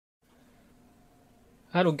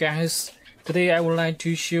Hello guys, today I would like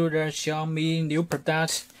to show the Xiaomi new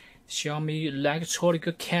product, Xiaomi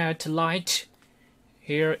electronic cat light.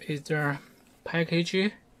 Here is the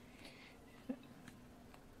package,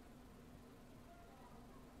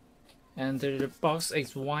 and the box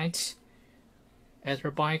is white. At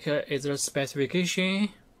the back is the specification.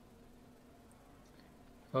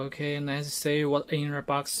 Okay, let's see what in the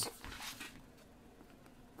box.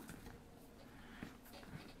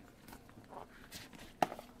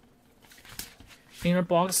 In the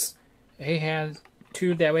box, it has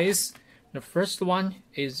two devices. The first one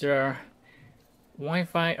is a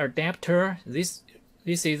Wi-Fi adapter. This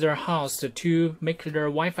is a host to make the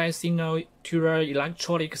Wi-Fi signal to the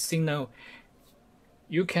electronic signal.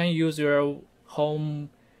 You can use your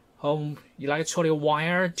home electronic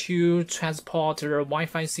wire to transport the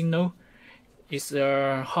Wi-Fi signal. It's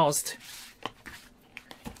a host,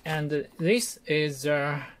 and this is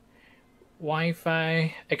a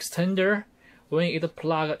Wi-Fi extender. When it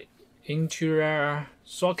plugs into a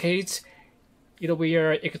socket, it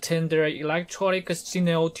will extend the electronic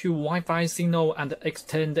signal to Wi-Fi signal and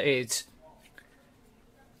extend it.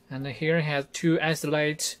 And here has two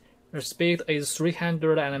oscillators. The speed is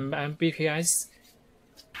 300 Mbps.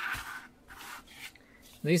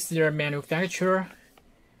 This is the manufacturer.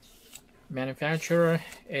 Manufacturer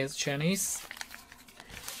is Chinese.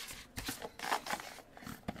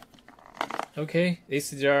 Okay,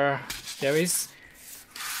 this is the device.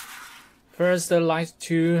 First, like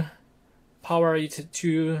to power it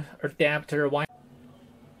to adapter Wi-Fi.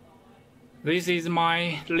 This is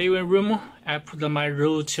my living room. I put my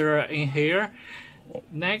router in here.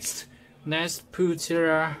 Next, let's put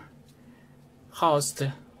the host,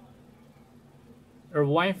 a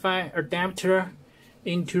Wi-Fi adapter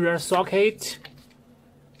into the socket.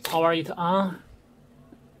 Power it on,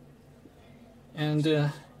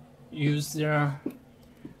 and use the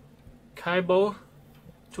cable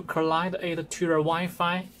to connect it to the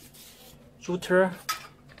Wi-Fi router.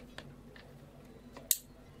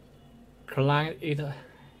 Connect it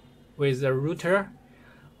with the router.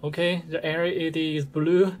 Okay, the LED is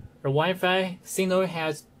blue. The Wi-Fi signal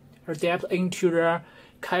has adapted into the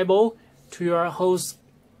cable to your host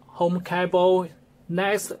home cable.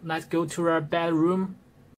 Next, let's go to our bedroom.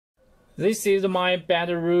 This is my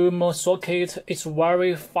bedroom socket. It's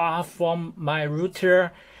very far from my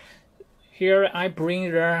router. Here I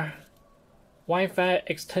bring the Wi-Fi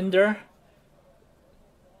extender.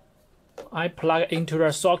 I plug into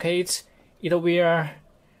the socket. It will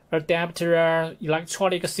adapt the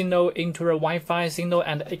electronic signal into the Wi-Fi signal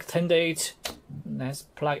and extend it. Let's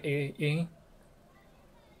plug it in.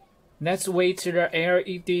 Let's wait till the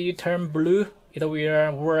LED turn blue. It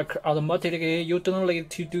will work automatically. You don't need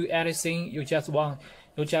to do anything. You just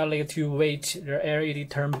need to wait the LED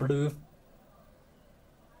turn blue.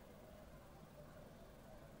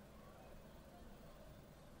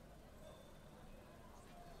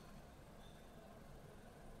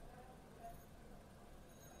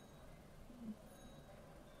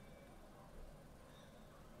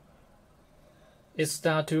 It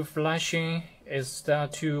starts to flashing. It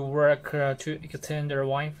starts to work to extend the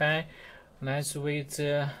Wi-Fi. Let's wait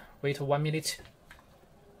 1 minute.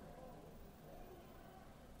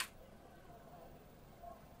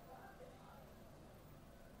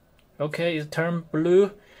 Okay, it turned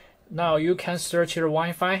blue. Now you can search your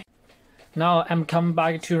Wi-Fi. Now I'm coming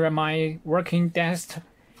back to my working desk.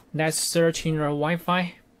 Let's search in the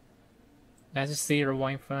Wi-Fi. Let's see the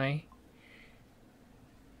Wi-Fi.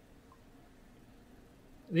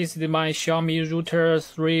 This is my Xiaomi router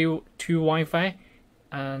 3.2 Wi-Fi,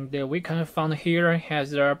 and we can find here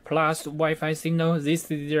has a plus Wi-Fi signal. This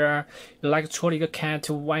is the electronic cat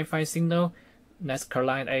Wi-Fi signal. Let's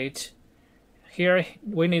connect it. Here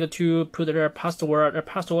we need to put the password. The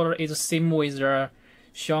password is the same with the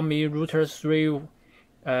Xiaomi router 3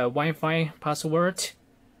 Wi-Fi password.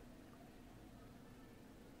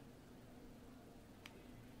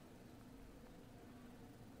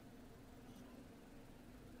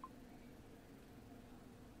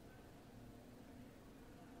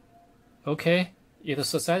 Okay, it's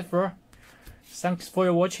successful. Thanks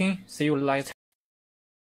for watching. See you later.